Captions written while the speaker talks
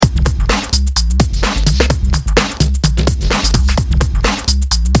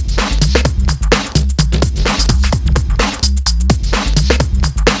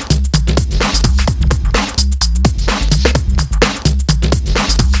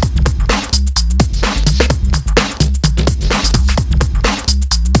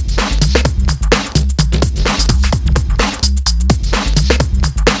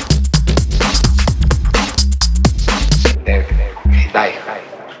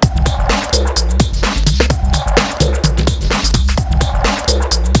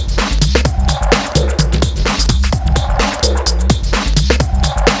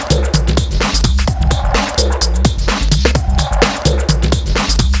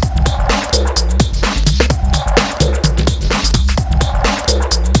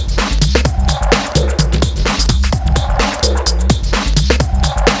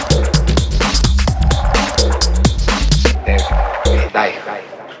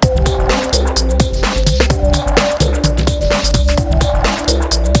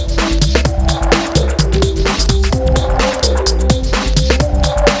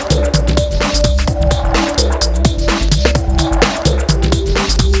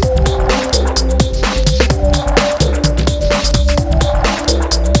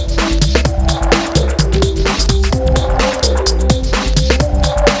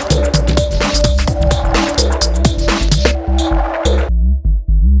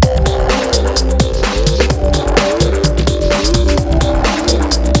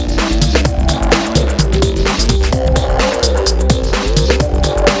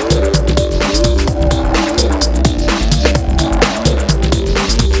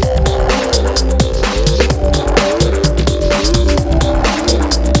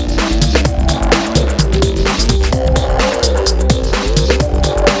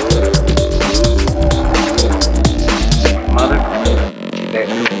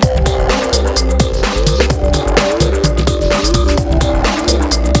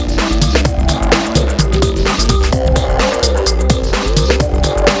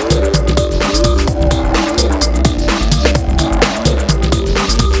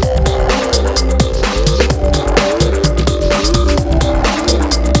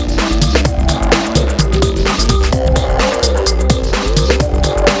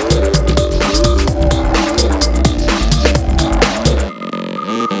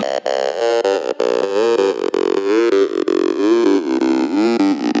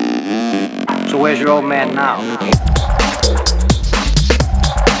where's your old man now?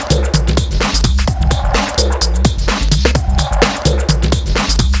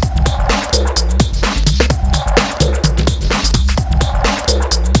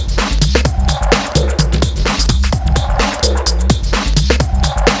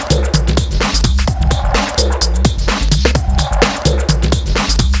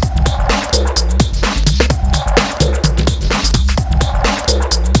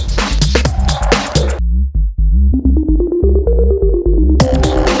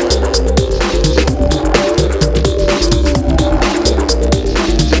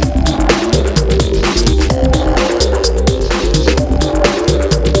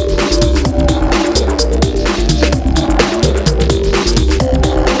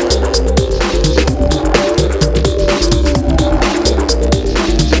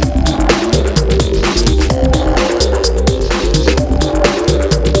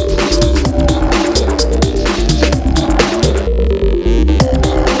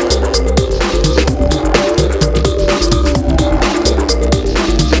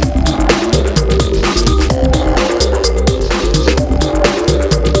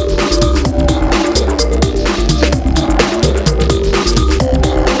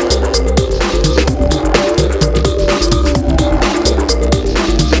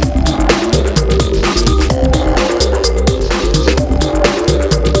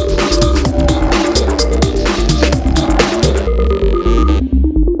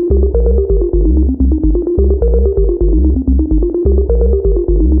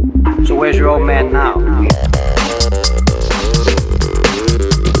 Where's your old man now?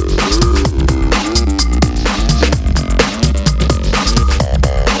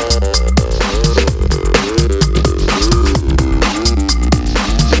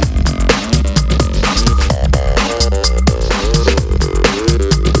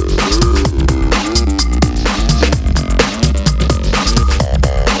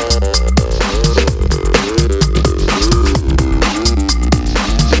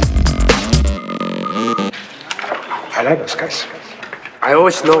 I like those guys. I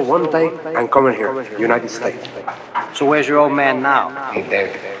always know one day I'm coming here, United States. So where's your old man now? He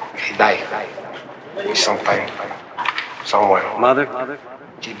dead. He died. He's sometime, somewhere. Mother?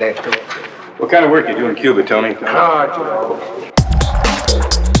 She dead too. What kind of work you do in Cuba, Tony? You know.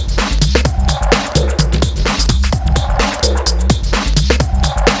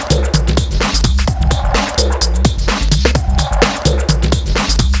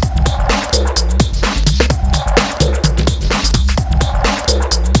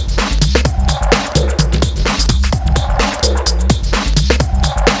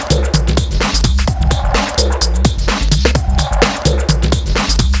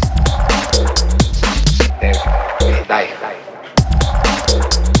 Die.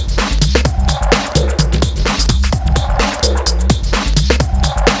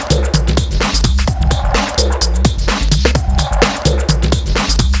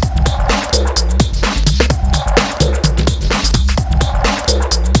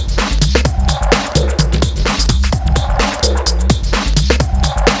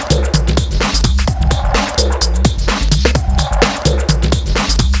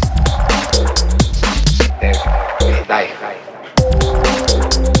 Die.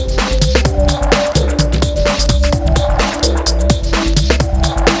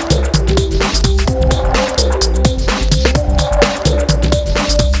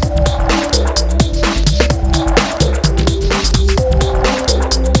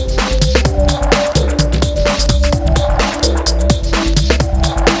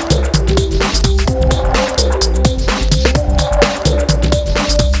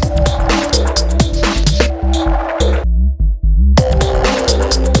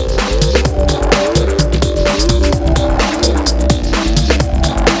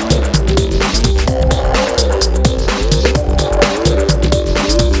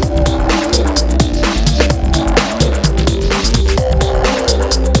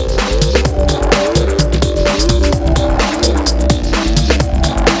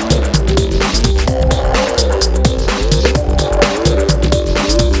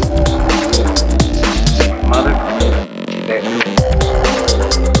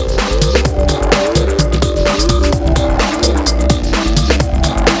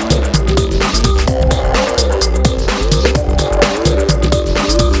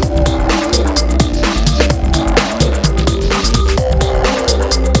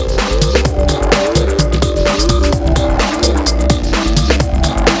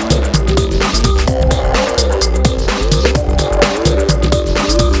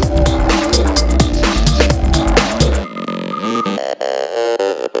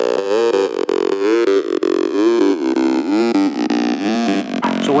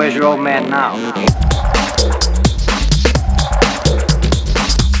 old man now?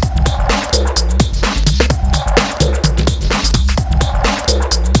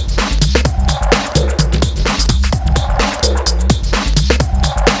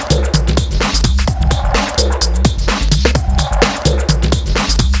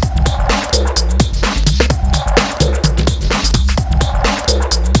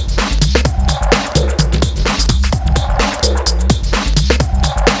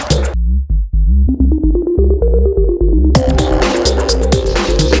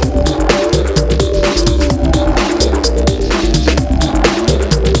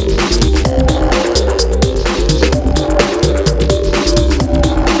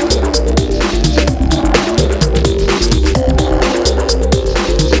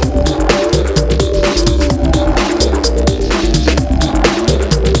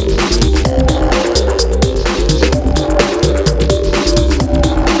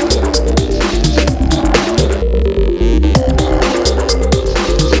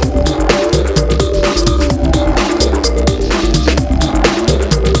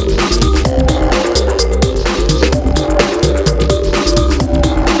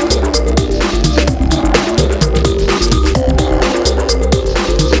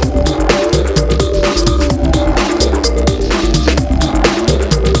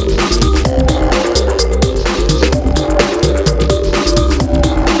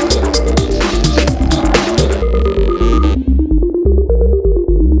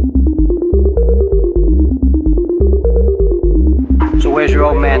 So where's your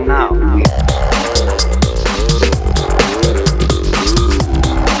old man now?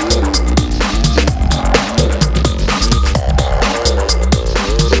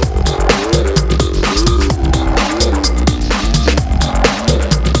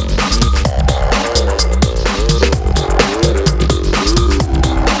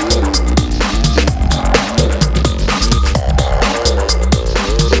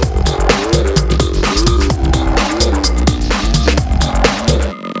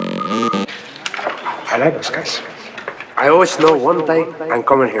 I like those guys. I always know one day I'm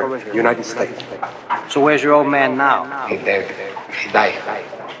coming here, United States. So where's your old man now? He dead. He died.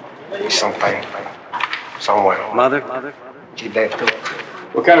 Sometime. Somewhere. Mother? She dead too.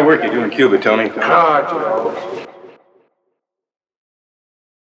 What kind of work you do in Cuba, Tony? Ah, you know.